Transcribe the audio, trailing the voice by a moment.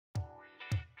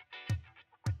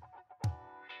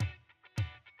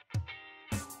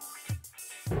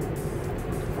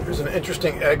Here's an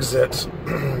interesting exit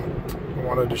I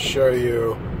wanted to show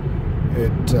you.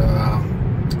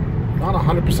 Not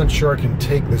 100% sure I can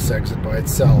take this exit by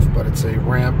itself, but it's a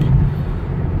ramp.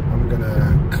 I'm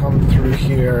gonna come through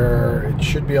here. It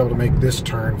should be able to make this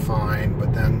turn fine,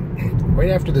 but then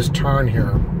right after this turn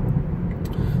here,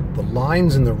 the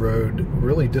lines in the road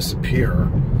really disappear,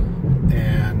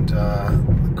 and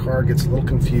the car gets a little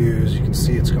confused. You can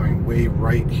see it's going way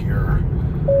right here,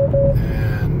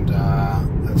 and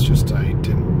that's just, I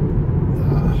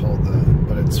didn't hold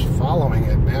but it's following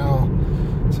it now.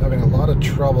 It's having a lot of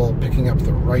trouble picking up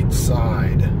the right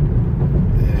side,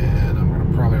 and I'm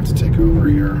going to probably have to take over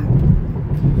here.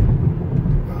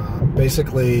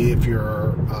 Basically, if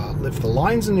the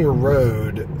lines in your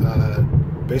road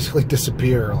basically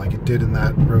disappear like it did in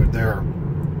that road there,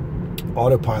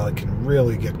 Autopilot can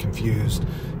really get confused.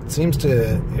 It seems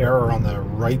to err on the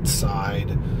right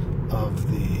side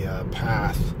of the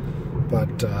path,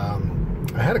 but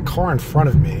I had a car in front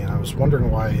of me, and I was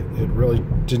wondering why it really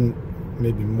didn't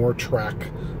maybe more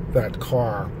track that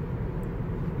car,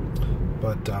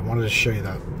 but I wanted to show you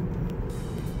that.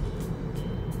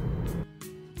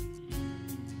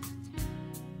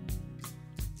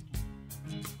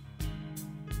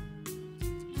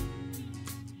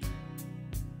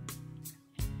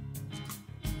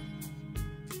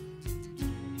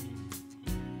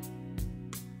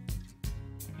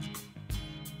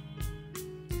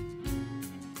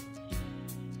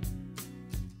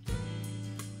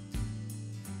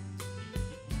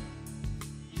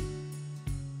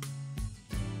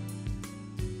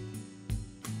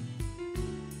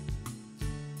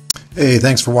 Hey,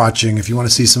 thanks for watching. If you want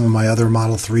to see some of my other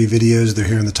Model 3 videos, they're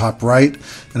here in the top right.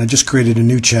 And I just created a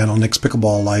new channel, Nick's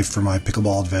Pickleball Life, for my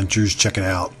pickleball adventures. Check it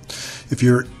out. If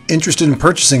you're interested in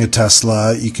purchasing a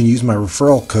Tesla, you can use my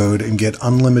referral code and get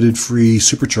unlimited free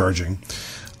supercharging.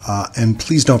 And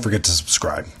please don't forget to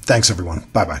subscribe. Thanks, everyone.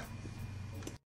 Bye-bye.